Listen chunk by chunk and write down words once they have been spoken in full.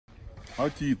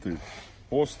Отиты,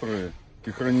 острые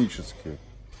и хронические.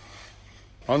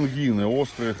 Ангины,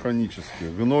 острые,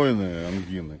 хронические, гнойные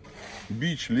ангины.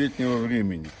 Бич летнего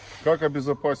времени. Как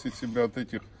обезопасить себя от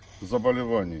этих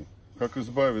заболеваний? Как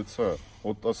избавиться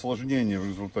от осложнений в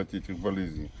результате этих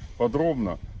болезней?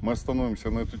 Подробно мы остановимся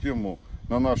на эту тему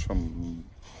на нашем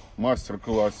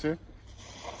мастер-классе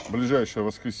в ближайшее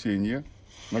воскресенье,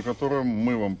 на котором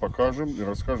мы вам покажем и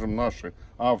расскажем наши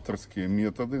авторские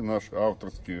методы, наши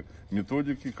авторские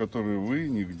методики, которые вы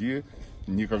нигде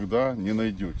никогда не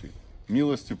найдете.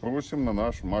 Милости просим на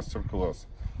наш мастер-класс.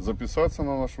 Записаться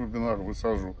на наш вебинар вы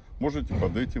сразу можете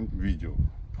под этим видео.